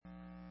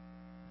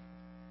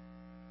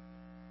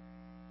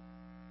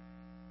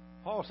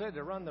Paul said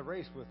to run the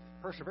race with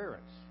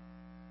perseverance.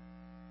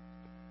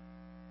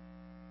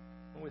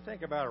 When we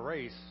think about a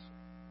race,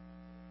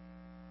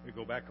 we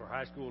go back to our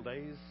high school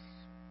days,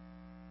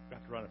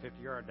 got to run a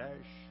 50-yard dash,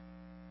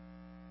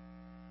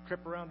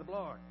 trip around the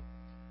block,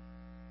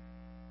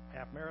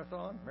 half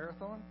marathon,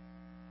 marathon.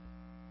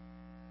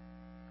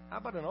 How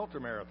about an ultra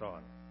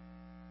marathon?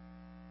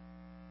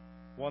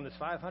 One that's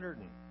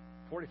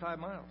 545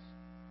 miles,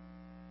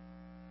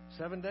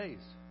 7 days.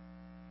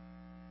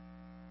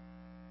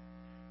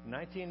 In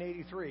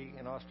 1983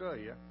 in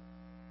Australia,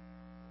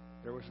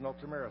 there was an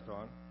ultra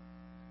marathon,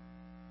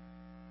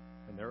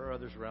 and there are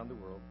others around the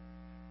world.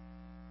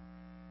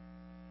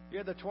 You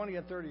had the 20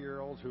 and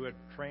 30-year-olds who had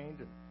trained,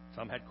 and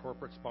some had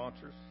corporate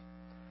sponsors.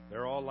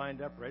 They're all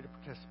lined up, ready to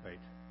participate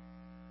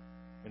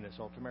in this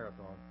ultra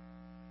marathon.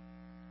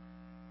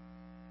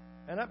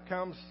 And up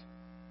comes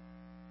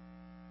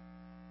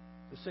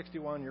the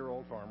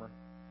 61-year-old farmer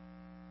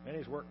in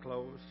his work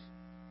clothes,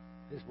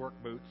 his work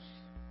boots.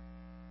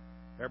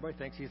 Everybody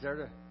thinks he's there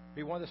to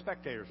be one of the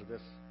spectators of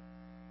this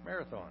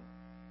marathon.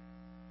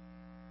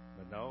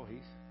 But no,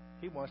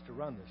 he wants to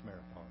run this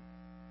marathon.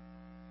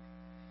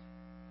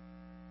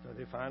 So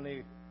they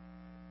finally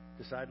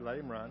decide to let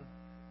him run.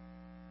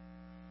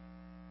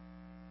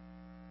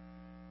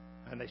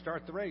 And they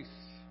start the race.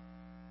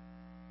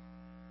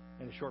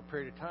 In a short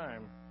period of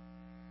time,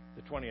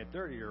 the 20 and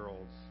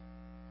 30-year-olds,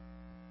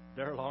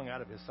 they're long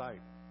out of his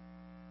sight.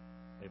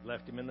 They've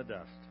left him in the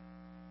dust.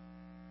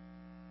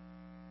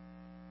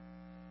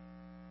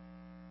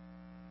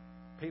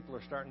 People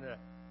are starting to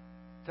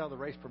tell the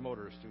race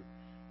promoters to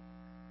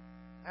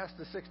ask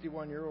the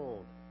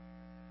 61-year-old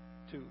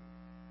to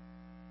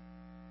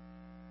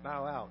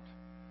bow out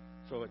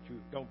so that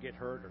you don't get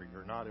hurt or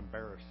you're not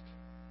embarrassed.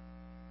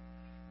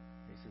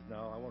 He says,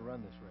 no, I want to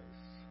run this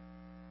race.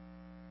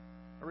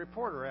 A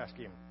reporter asked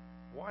him,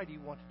 why do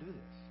you want to do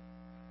this?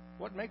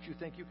 What makes you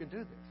think you can do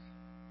this?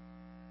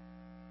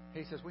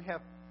 He says, we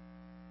have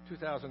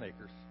 2,000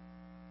 acres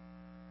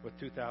with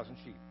 2,000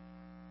 sheep.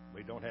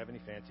 We don't have any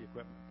fancy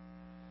equipment.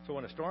 So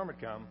when a storm would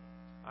come,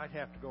 I'd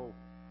have to go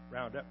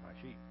round up my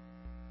sheep.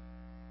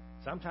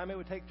 Sometime it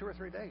would take 2 or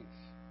 3 days.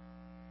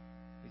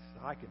 He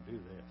says, I can do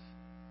this.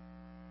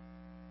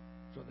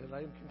 So they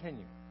let him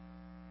continue.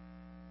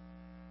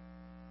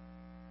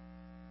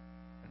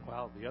 And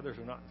while the others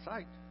are not in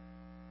sight,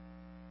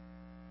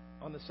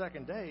 on the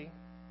second day,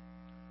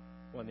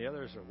 when the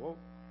others awoke,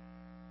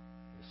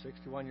 the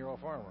 61-year-old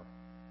farmer,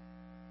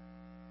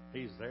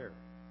 he's there.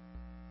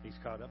 He's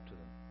caught up to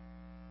them.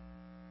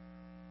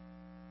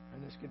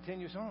 And this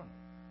continues on.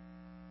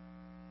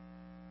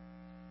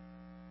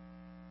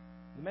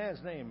 The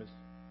man's name is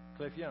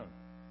Cliff Young.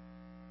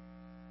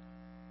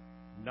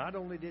 Not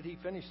only did he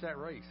finish that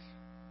race,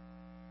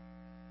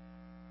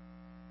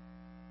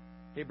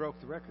 he broke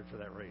the record for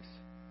that race.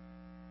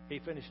 He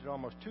finished it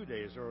almost 2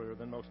 days earlier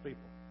than most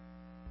people.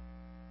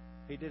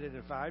 He did it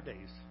in 5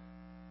 days,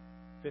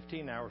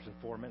 15 hours and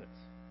 4 minutes.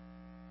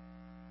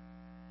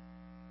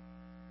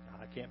 Now,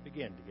 I can't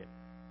begin to get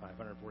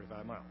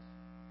 545 miles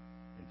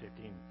in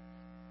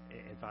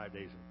 5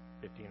 days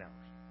and 15 hours.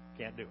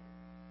 Can't do it.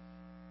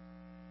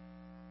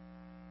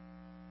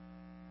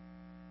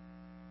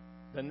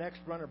 The next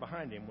runner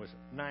behind him was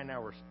 9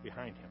 hours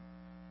behind him.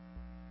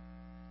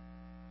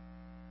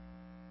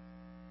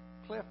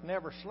 Cliff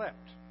never slept.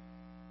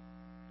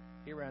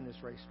 He ran this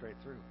race straight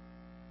through.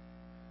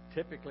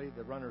 Typically,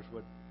 the runners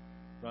would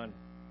run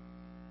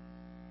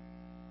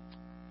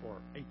for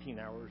 18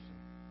 hours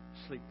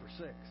and sleep for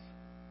 6.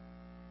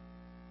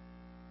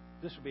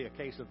 This would be a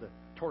case of the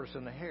tortoise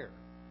and the hare.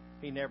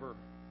 He never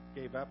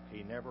gave up.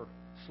 He never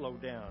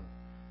slowed down.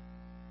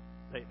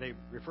 They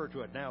refer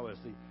to it now as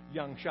the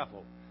young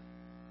shuffle.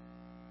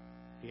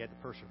 He had the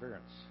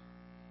perseverance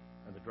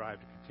and the drive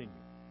to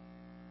continue.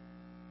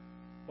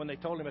 When they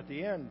told him at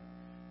the end,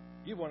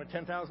 you won a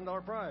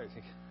 $10,000 prize.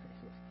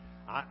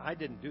 I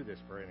didn't do this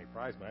for any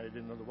prize money. I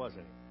didn't know there was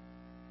any.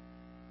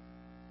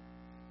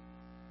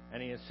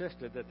 And he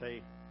insisted that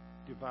they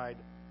divide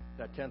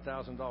that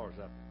 $10,000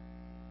 up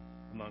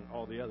among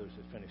all the others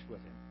that finished with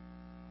him.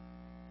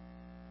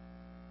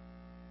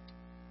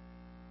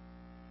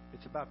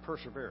 It's about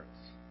perseverance.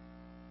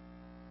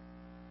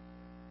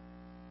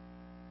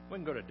 We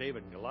can go to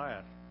David and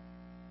Goliath.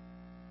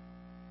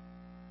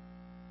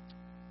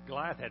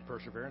 Goliath had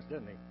perseverance,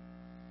 didn't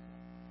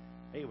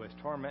he? He was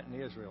tormenting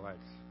the Israelites.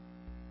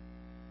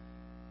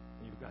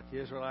 You've got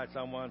the Israelites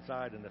on one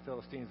side and the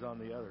Philistines on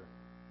the other.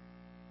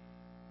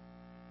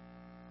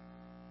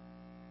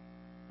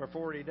 For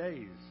 40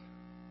 days,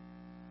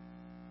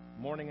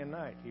 morning and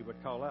night, he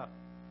would call out,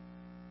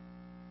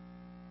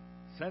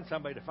 send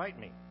somebody to fight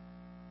me.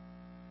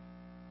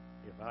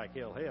 If I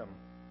kill him,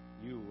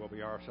 you will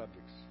be our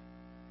subjects.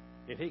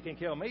 If he can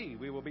kill me,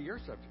 we will be your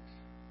subjects.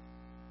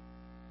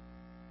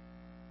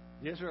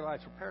 The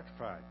Israelites were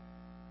petrified.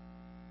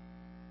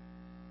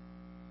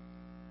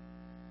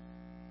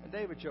 And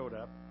David showed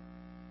up.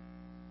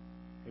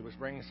 He was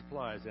bringing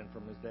supplies in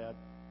from his dad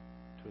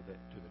to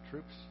the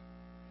troops.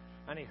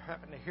 And he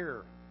happened to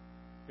hear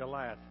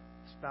Goliath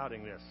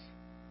spouting this.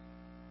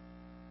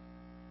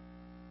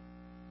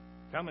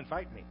 Come and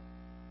fight me.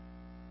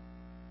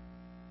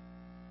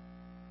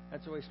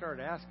 And so he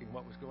started asking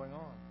what was going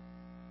on.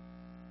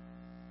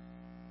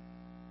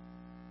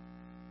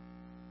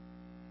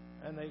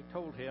 And they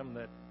told him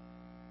that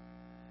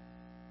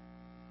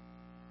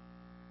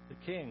the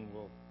king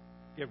will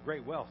give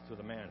great wealth to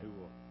the man who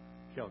will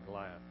kill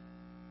Goliath.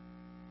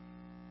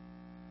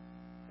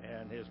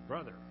 And his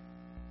brother,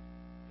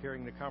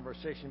 hearing the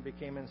conversation,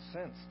 became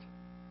incensed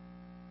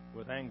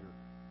with anger.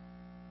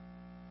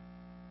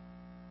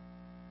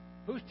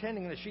 Who's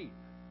tending the sheep?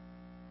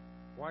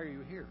 Why are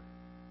you here?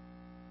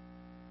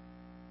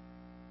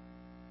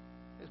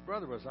 His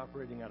brother was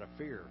operating out of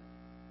fear.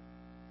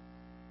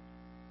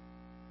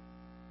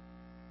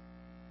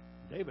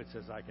 David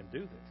says, I can do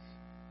this.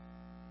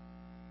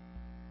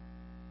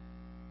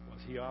 Was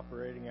he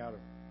operating out of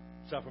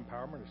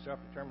self-empowerment or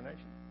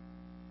self-determination?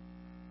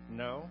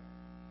 No.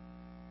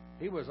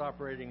 He was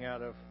operating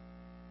out of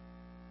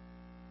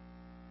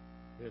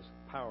his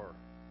power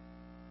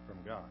from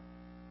God.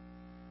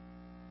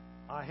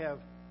 I have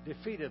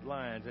defeated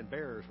lions and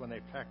bears when they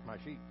attacked my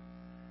sheep.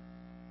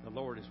 The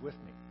Lord is with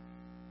me.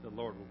 The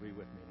Lord will be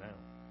with me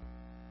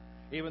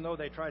now. Even though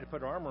they tried to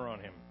put armor on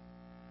him,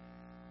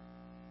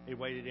 he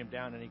weighted him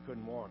down and he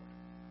couldn't walk.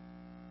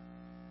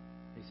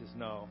 He says,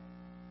 no,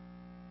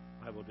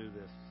 I will do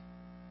this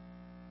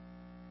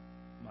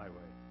my way,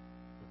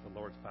 with the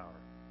Lord's power.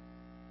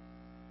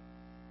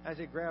 As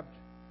he grabbed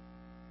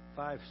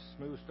 5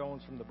 smooth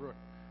stones from the brook,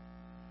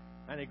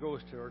 and he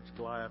goes towards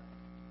Goliath.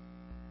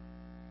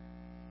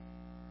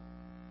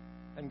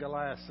 And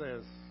Goliath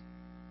says,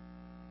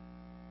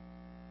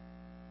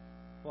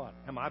 what?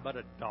 Am I but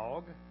a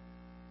dog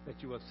that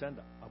you will send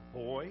a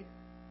boy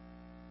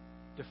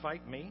to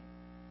fight me?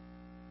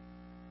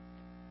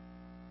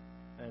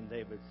 And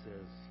David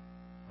says,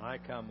 I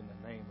come in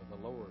the name of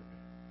the Lord.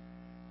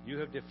 You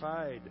have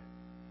defied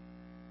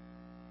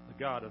the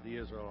God of the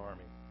Israel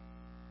army.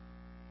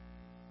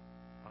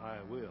 I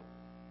will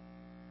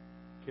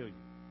kill you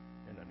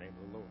in the name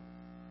of the Lord.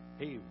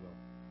 He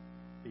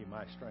will be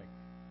my strength.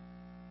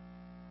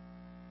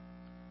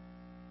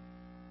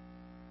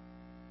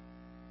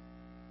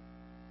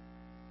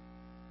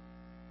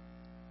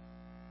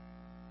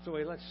 So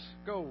he lets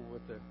go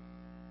with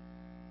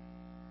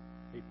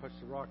he puts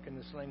the rock in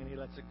the sling and he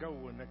lets it go,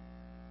 and the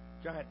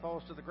giant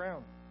falls to the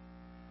ground.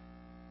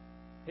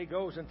 He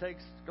goes and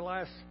takes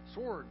Goliath's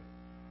sword.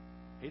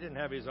 He didn't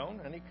have his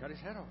own, and he cut his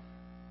head off.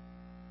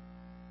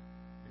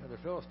 The other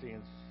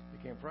Philistines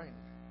became frightened.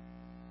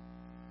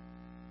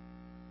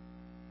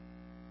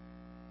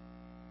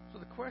 So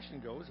the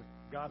question goes,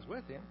 if God's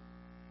with him,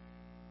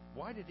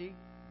 why did he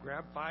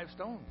grab 5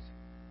 stones?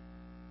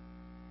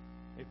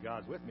 If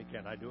God's with me,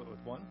 can't I do it with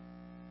one?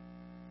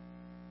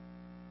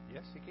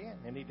 Yes, he can,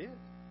 and he did.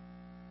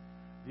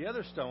 The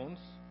other stones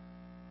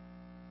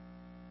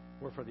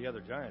were for the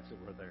other giants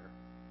that were there.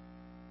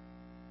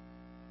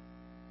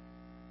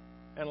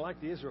 And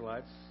like the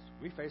Israelites,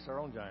 we face our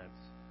own giants.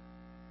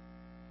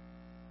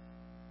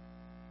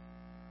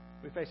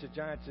 We face the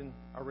giants in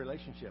our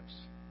relationships.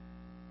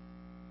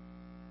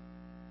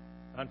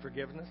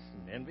 Unforgiveness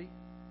and envy.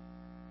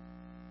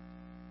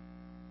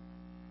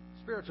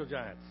 Spiritual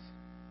giants.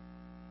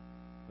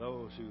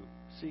 Those who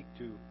seek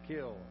to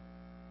kill,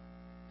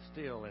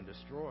 steal, and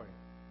destroy.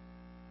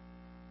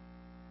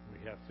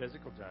 We have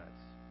physical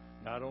giants.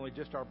 Not only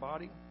just our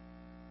body,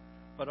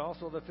 but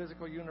also the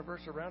physical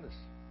universe around us.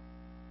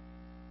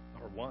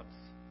 Our wants.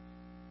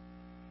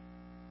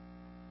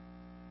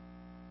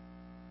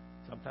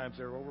 Sometimes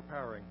they're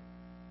overpowering.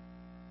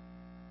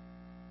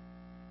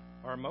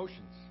 Our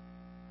emotions.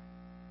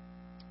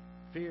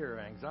 Fear,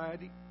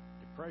 anxiety,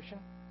 depression,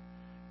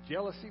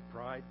 jealousy,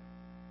 pride,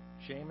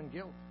 shame, and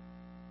guilt.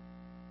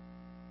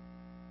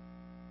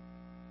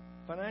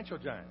 Financial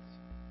giants.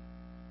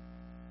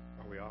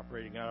 Are we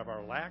operating out of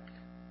our lack?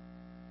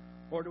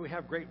 Or do we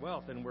have great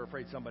wealth and we're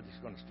afraid somebody's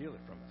going to steal it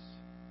from us?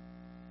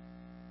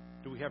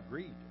 Do we have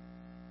greed?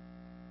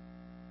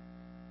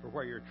 For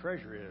where your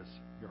treasure is,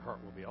 your heart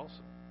will be also.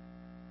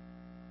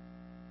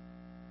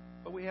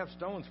 But we have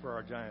stones for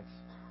our giants.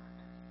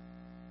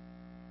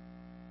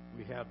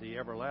 We have the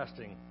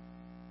everlasting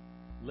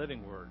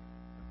living Word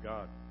of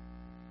God.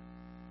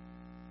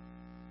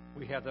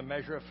 We have the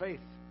measure of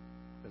faith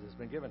that has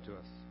been given to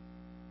us.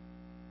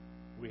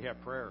 We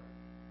have prayer.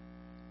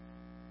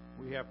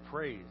 We have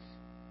praise,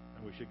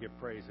 and we should give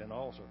praise in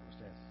all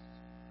circumstances.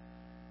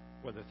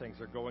 Whether things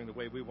are going the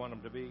way we want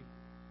them to be,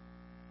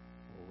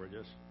 or we're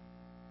just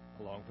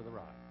along for the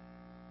ride.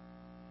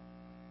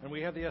 And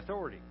we have the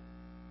authority.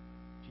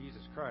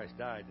 Jesus Christ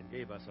died and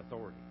gave us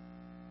authority.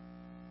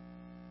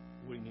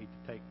 We need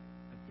to take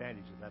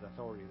advantage of that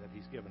authority that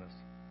He's given us.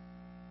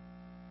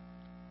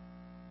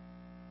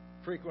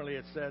 Frequently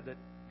it's said that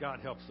God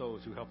helps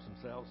those who help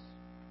themselves.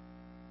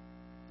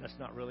 That's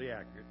not really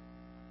accurate.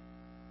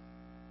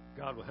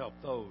 God will help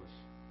those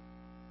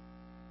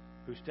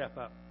who step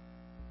up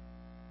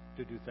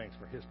to do things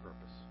for His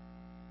purpose.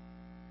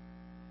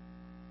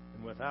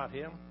 And without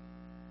Him,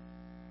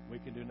 we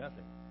can do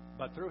nothing.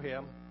 But through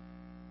Him,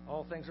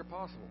 all things are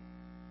possible.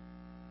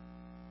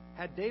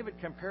 Had David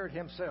compared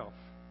himself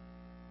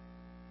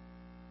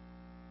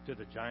to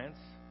the giants,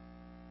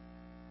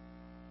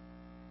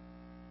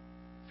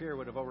 fear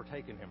would have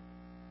overtaken him,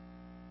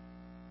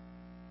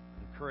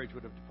 and courage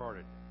would have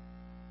departed.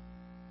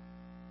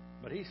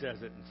 But he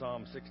says it in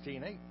Psalm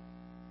 16:8.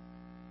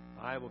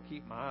 I will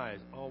keep my eyes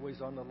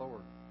always on the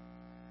Lord.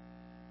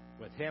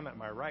 With him at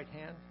my right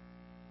hand,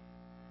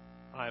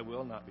 I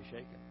will not be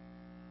shaken.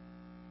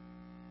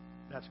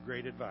 That's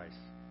great advice.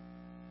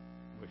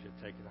 We should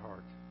take it to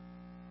heart.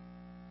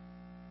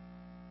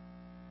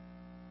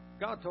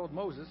 God told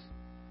Moses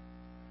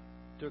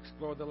to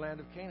explore the land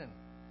of Canaan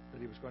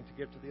that he was going to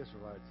give to the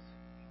Israelites.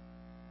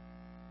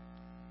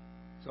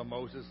 So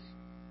Moses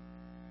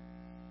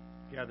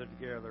gathered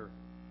together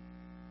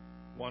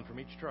one from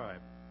each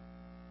tribe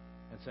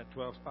and sent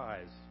 12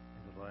 spies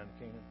into the land of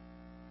Canaan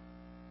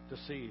to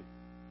see.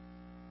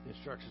 The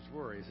instructions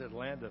were, is it a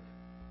land of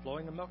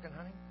flowing of milk and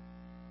honey?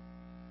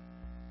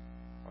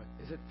 Or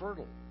is it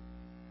fertile?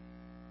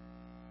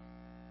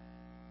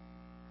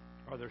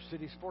 Are their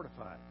cities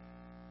fortified?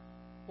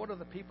 What are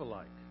the people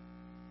like?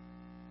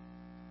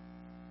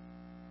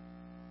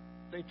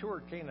 They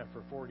toured Canaan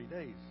for 40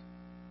 days.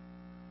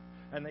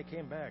 And they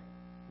came back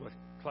with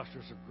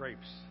clusters of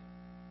grapes.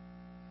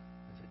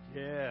 And said,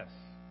 yes,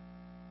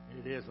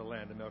 it is a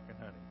land of milk and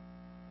honey.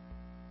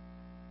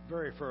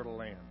 Very fertile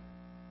land.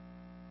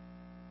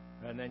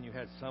 And then you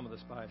had some of the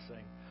spies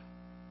saying,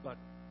 but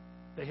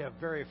they have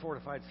very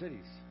fortified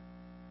cities.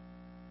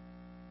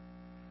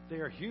 They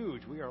are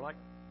huge. We are like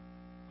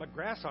but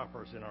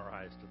grasshoppers in our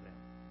eyes to them.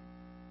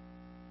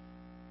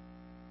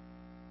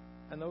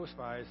 And those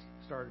spies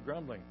started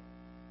grumbling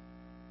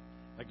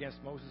against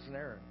Moses and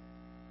Aaron,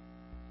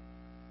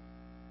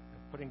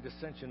 and putting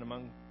dissension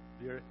among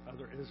the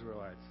other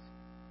Israelites.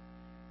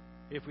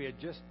 If we had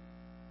just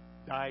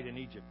died in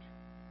Egypt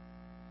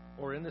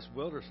or in this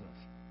wilderness.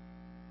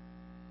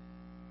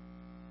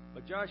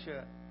 But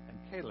Joshua and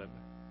Caleb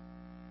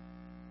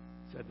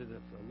said that if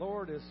the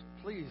Lord is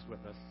pleased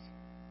with us,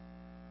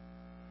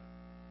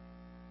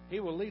 He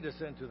will lead us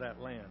into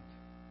that land,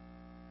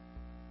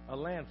 a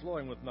land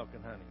flowing with milk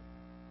and honey,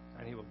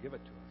 and He will give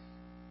it to us.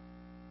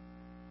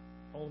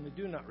 Only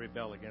do not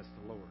rebel against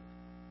the Lord.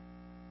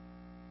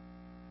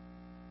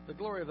 The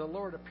glory of the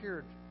Lord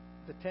appeared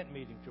at the tent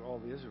meeting to all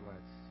the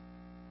Israelites.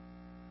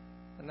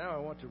 And now I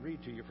want to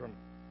read to you from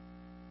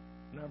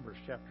Numbers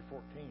chapter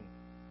 14.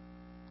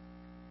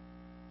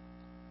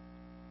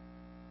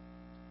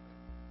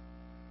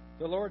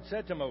 The Lord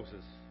said to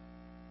Moses,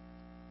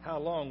 how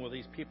long will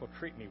these people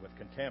treat me with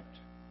contempt?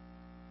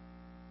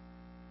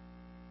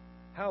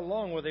 How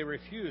long will they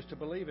refuse to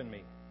believe in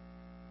me,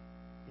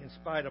 in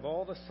spite of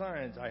all the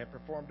signs I have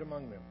performed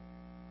among them?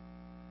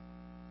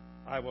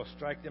 I will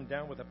strike them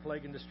down with a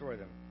plague and destroy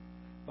them,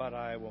 but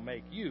I will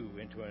make you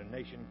into a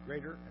nation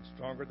greater and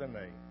stronger than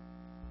they.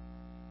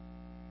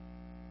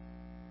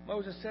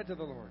 Moses said to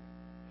the Lord,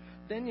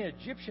 then the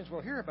Egyptians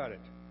will hear about it.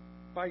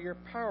 By your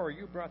power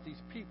you brought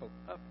these people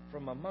up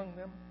from among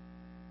them,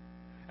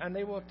 and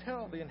they will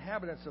tell the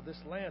inhabitants of this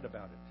land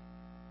about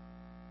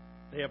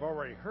it. They have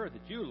already heard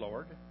that you,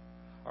 Lord,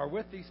 are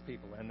with these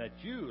people, and that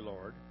you,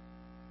 Lord,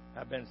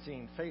 have been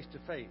seen face to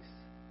face,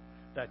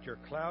 that your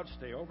clouds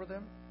stay over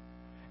them,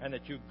 and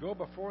that you go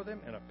before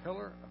them in a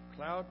pillar of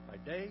cloud by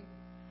day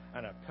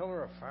and a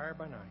pillar of fire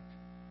by night.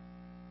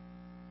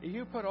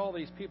 You put all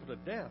these people to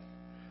death,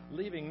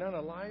 leaving none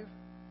alive.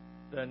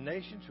 The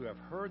nations who have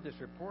heard this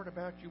report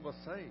about you will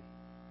say,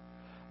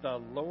 the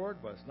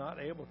Lord was not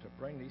able to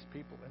bring these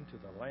people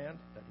into the land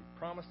that He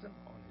promised them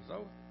on His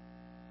oath,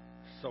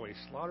 so He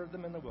slaughtered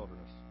them in the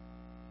wilderness.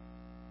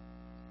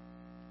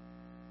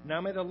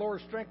 Now may the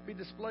Lord's strength be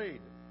displayed,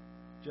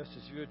 just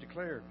as you have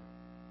declared.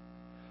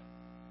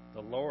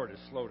 The Lord is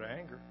slow to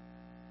anger,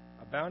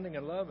 abounding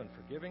in love and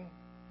forgiving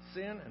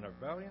sin and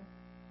rebellion.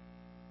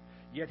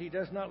 Yet He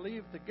does not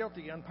leave the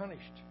guilty unpunished.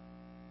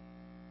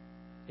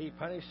 He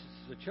punishes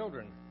the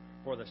children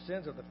for the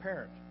sins of the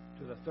parent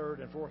to the third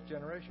and fourth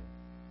generation.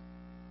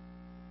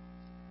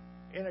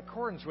 In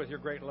accordance with your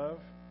great love,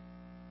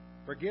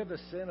 forgive the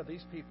sin of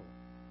these people,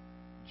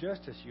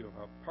 just as you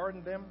have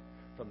pardoned them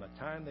from the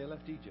time they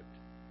left Egypt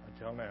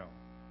until now.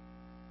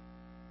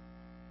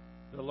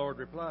 The Lord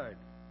replied,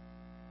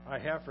 I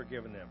have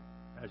forgiven them,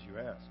 as you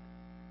asked.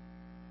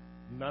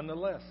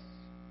 Nonetheless,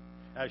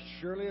 as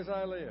surely as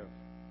I live,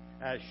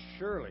 as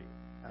surely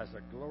as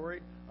the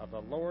glory of the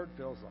Lord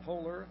fills the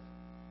whole earth,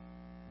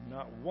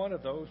 not one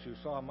of those who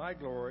saw my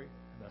glory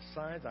and the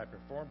signs I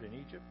performed in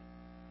Egypt,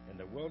 in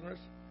the wilderness,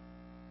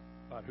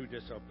 but who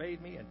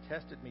disobeyed me and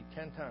tested me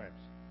 10 times,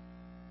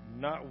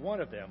 not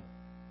one of them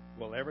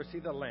will ever see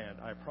the land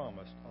I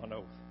promised on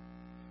oath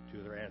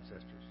to their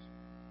ancestors.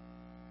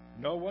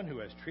 No one who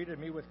has treated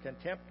me with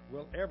contempt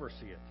will ever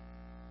see it.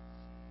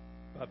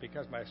 But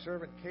because my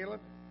servant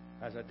Caleb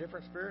has a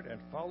different spirit and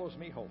follows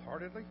me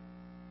wholeheartedly,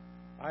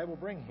 I will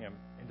bring him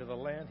into the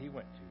land he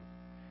went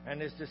to,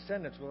 and his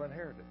descendants will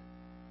inherit it.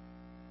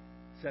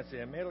 Since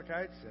the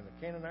Amalekites and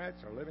the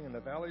Canaanites are living in the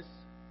valleys,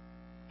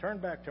 turn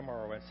back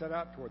tomorrow and set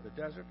out toward the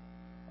desert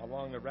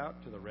along the route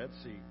to the Red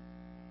Sea.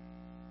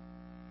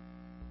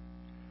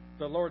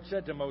 The Lord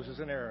said to Moses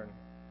and Aaron,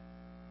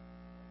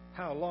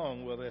 "How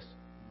long will this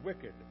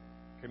wicked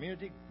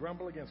community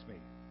grumble against me?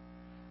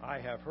 I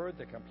have heard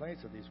the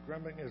complaints of these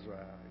grumbling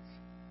Israelites.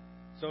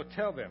 So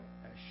tell them,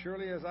 as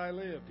surely as I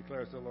live,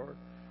 declares the Lord,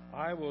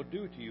 I will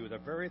do to you the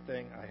very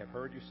thing I have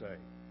heard you say.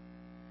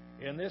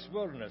 In this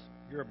wilderness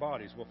your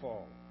bodies will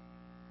fall,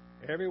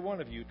 every one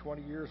of you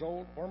 20 years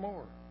old or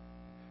more,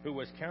 who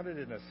was counted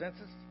in the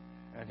census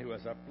and who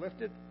has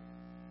uplifted,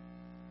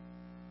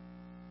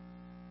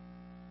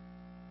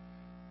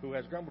 who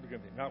has grumbled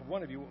against me. Not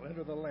one of you will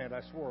enter the land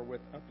I swore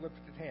with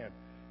uplifted hand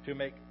to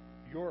make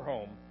your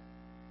home,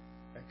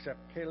 except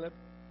Caleb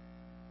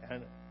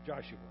and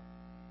Joshua.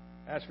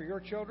 As for your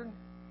children,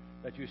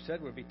 that you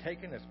said would be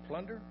taken as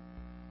plunder,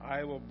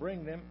 I will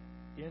bring them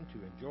in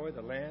to enjoy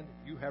the land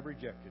you have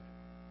rejected.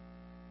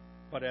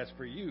 But as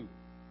for you,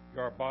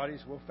 your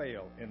bodies will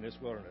fail in this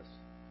wilderness.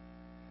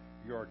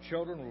 Your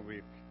children will be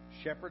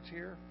shepherds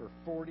here for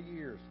 40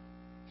 years,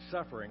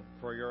 suffering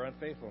for your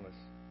unfaithfulness,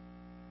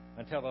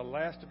 until the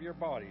last of your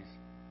bodies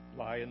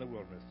lie in the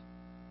wilderness.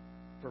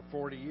 For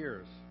 40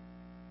 years,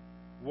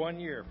 1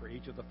 year for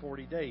each of the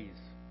 40 days,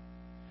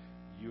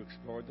 you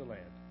explored the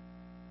land.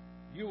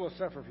 You will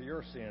suffer for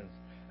your sins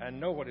and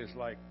know what it is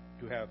like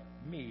to have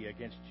me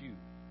against you.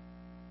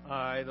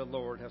 I, the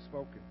Lord, have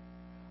spoken.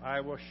 I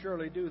will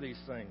surely do these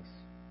things.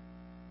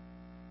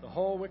 The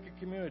whole wicked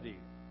community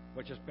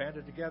which has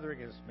banded together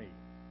against me,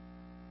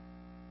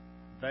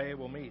 they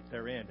will meet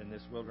their end in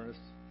this wilderness.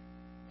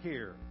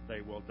 Here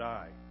they will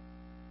die."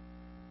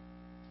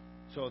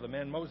 So the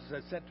men Moses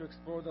had sent to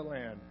explore the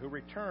land, who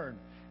returned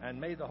and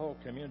made the whole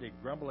community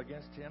grumble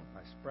against him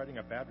by spreading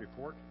a bad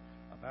report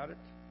about it,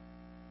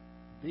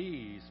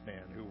 these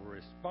men who were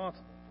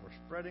responsible for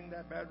spreading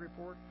that bad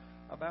report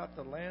about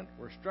the land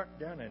were struck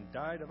down and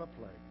died of a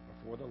plague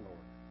before the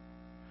Lord.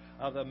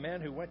 Of the men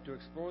who went to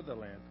explore the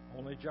land,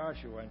 only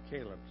Joshua and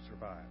Caleb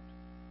survived.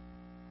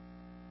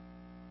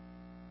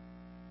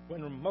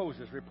 When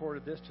Moses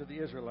reported this to the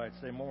Israelites,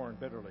 they mourned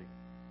bitterly.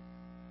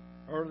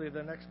 Early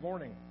the next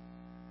morning,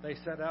 they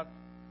set out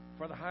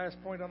for the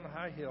highest point on the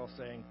high hill,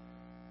 saying,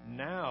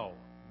 "Now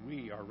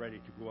we are ready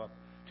to go up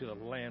to the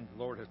land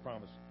the Lord has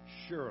promised.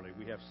 Surely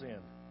we have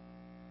sinned."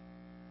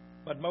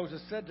 But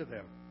Moses said to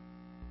them,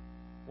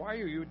 "Why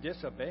are you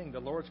disobeying the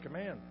Lord's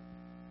command?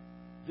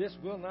 This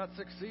will not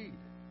succeed.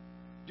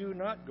 Do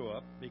not go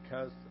up,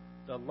 because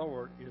the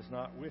Lord is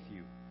not with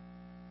you.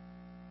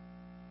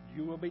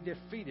 You will be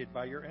defeated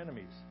by your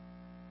enemies,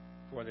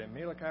 for the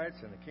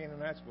Amalekites and the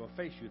Canaanites will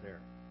face you there.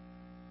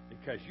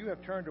 Because you have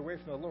turned away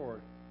from the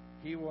Lord,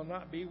 He will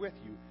not be with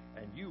you,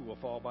 and you will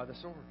fall by the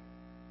sword."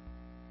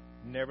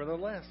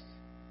 Nevertheless,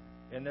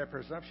 in their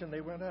presumption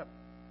they went up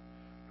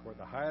toward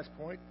the highest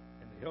point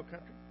in the hill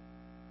country,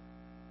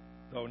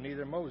 though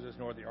neither Moses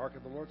nor the ark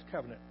of the Lord's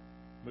covenant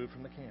moved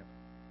from the camp.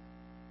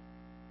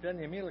 Then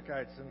the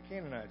Amalekites and the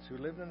Canaanites who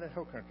lived in the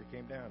hill country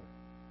came down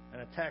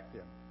and attacked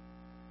them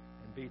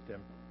and beat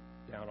them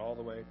down all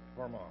the way to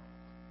Hormah.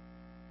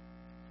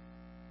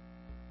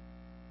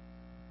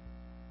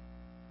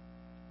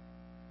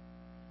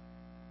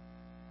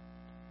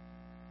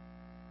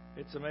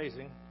 It's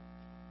amazing,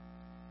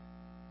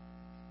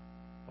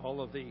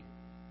 all of the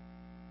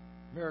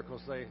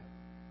miracles they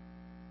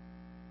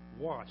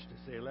watched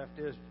as they left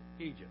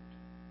Egypt.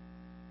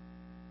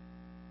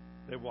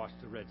 They watched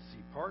the Red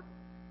Sea part,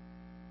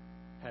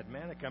 had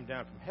manna come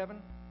down from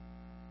heaven,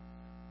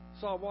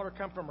 saw water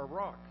come from a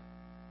rock.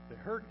 They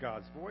heard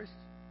God's voice.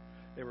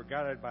 They were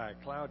guided by a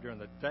cloud during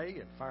the day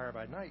and fire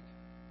by night.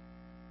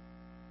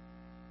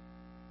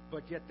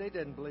 But yet they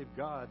didn't believe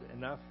God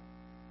enough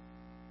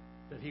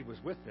that He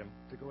was with them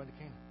to go into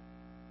Canaan.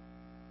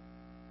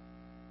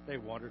 They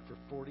wandered for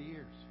 40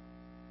 years.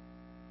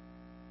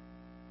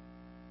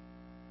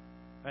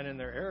 And in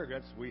their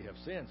arrogance, we have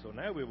sinned, so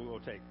now we will go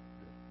take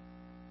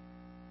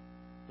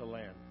the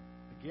land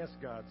against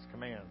God's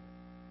command.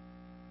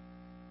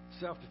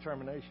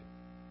 Self-determination.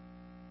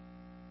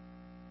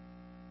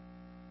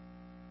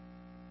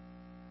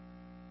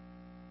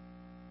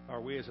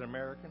 Are we as an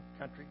American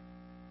country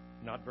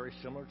not very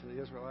similar to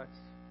the Israelites?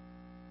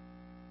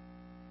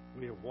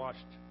 We have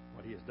watched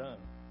what He has done.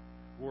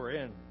 We're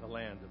in the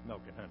land of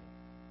milk and honey.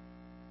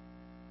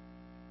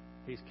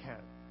 He's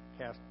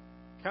cast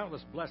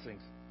countless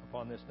blessings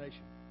upon this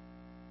nation.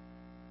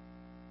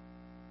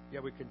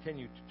 Yet we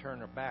continue to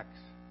turn our backs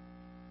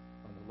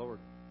on the Lord.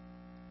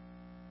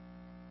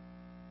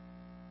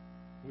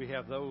 We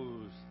have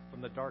those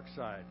from the dark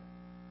side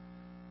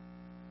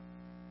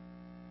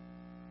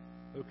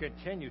who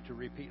continue to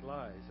repeat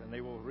lies, and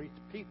they will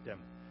repeat them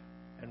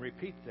and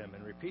repeat them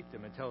and repeat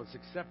them until it's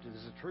accepted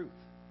as a truth.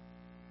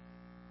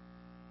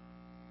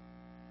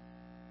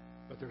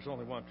 But there's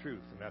only one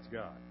truth, and that's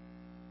God.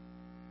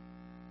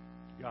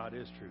 God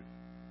is truth.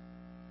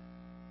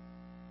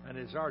 And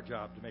it is our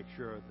job to make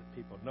sure that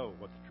people know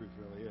what the truth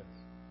really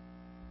is.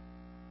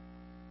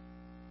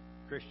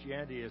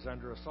 Christianity is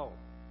under assault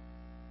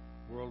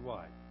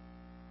worldwide,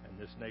 and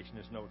this nation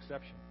is no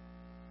exception.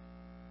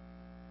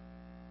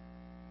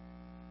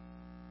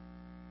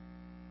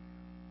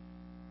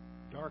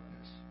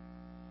 Darkness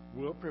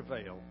will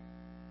prevail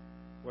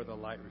where the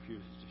light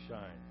refuses to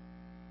shine.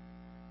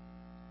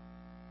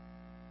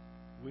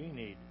 We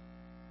need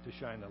to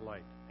shine the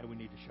light, and we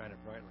need to shine it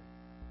brightly.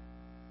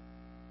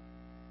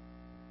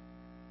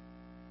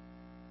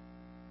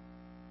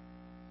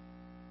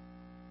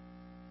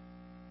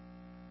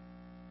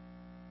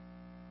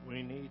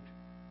 We need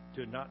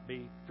to not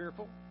be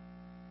fearful,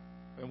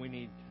 and we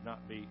need to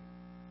not be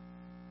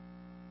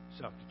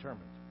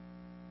self-determined.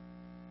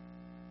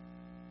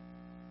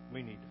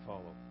 We need to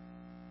follow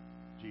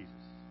Jesus.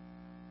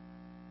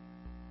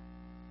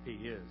 He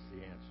is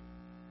the answer.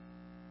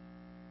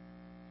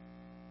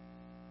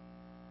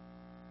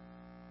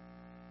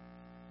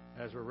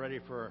 As we're ready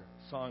for a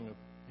song of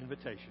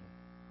invitation,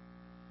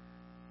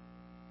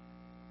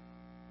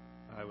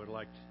 I would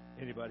like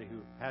anybody who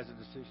has a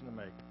decision to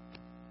make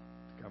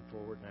to come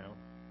forward now.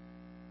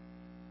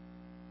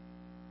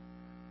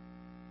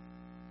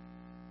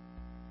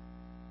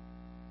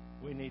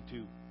 We need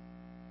to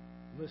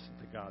listen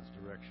to God's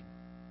direction.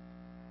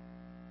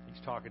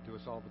 He's talking to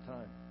us all the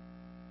time.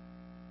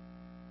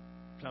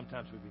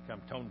 Sometimes we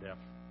become tone deaf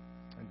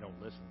and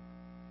don't listen,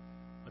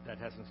 but that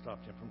hasn't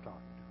stopped Him from talking to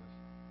us.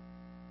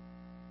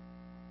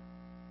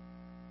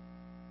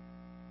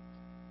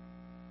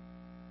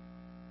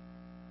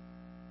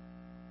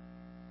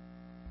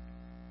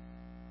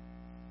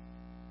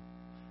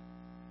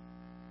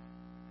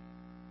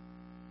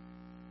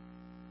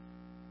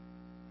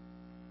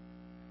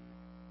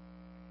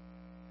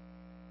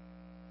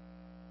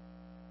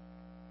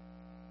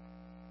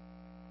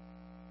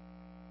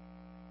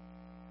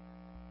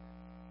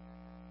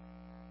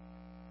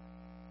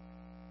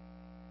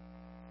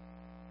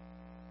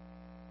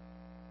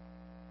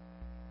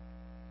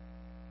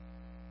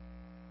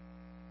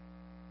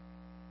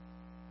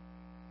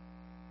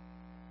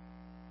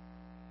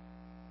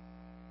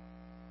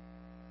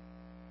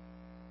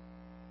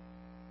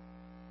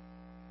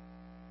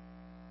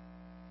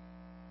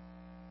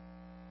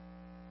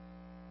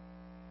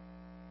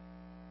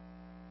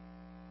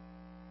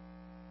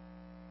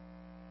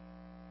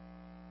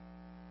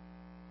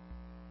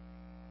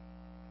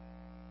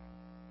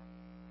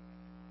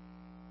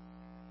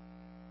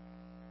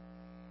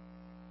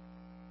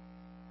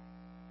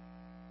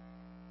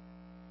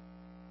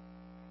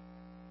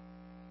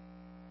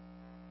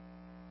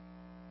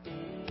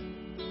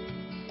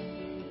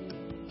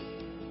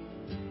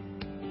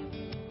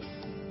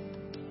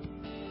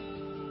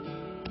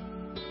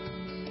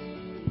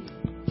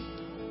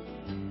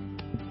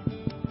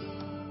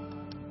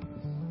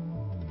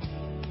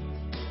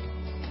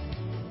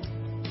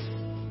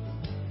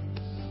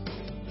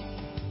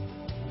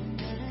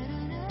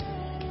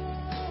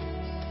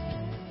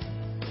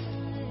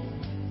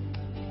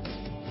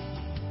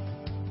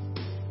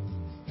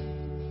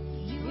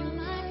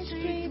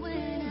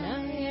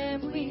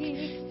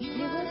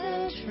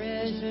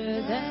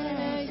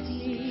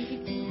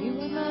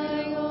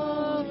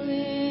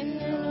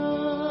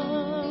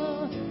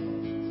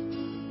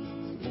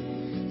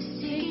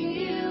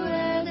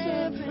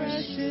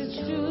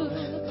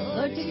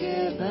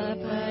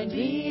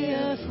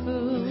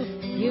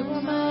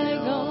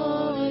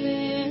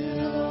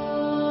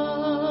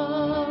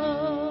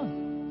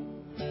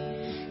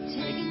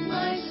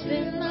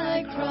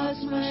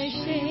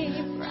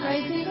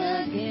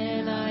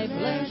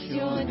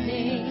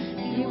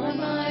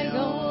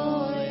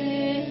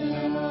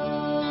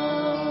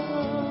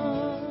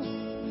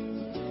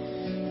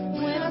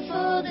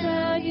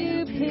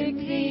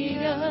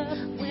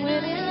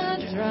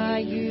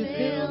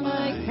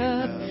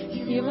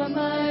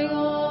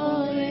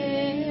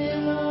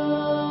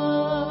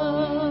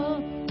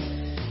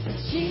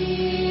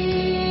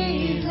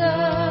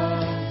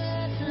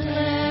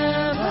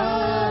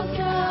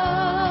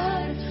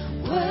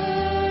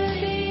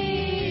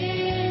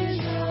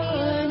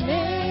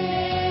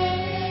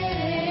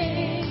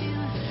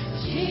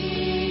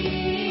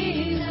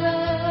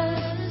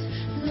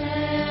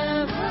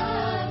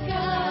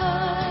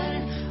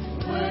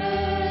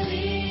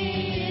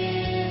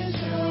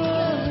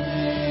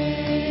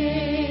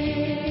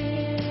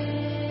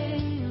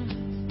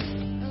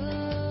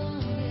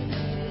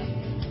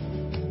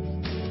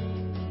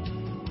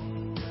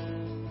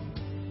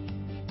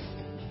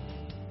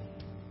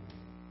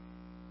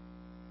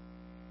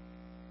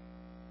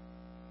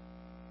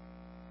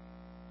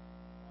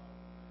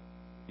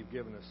 You've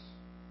given us.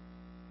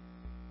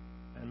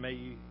 And may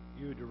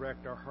you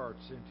direct our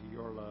hearts into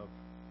your love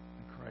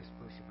and Christ's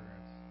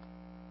perseverance.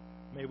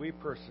 May we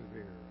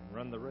persevere and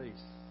run the race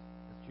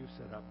that you've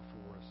set out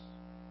before us.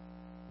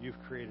 You've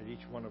created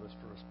each one of us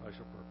for a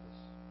special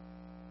purpose.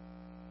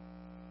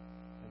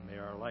 And may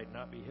our light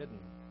not be hidden,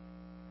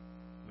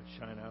 but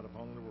shine out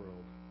upon the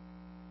world.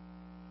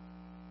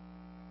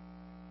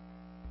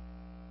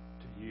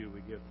 To you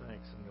we give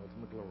thanks and the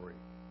ultimate glory.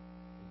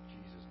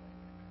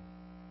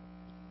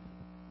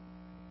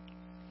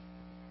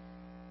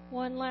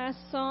 One last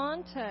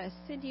song to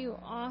send you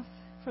off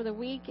for the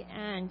week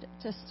and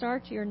to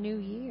start your new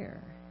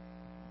year.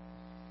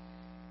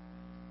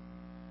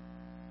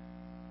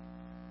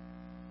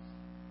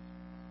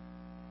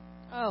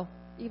 Oh,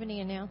 evening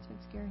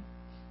announcements, Gary?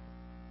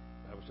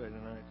 Bible study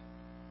tonight.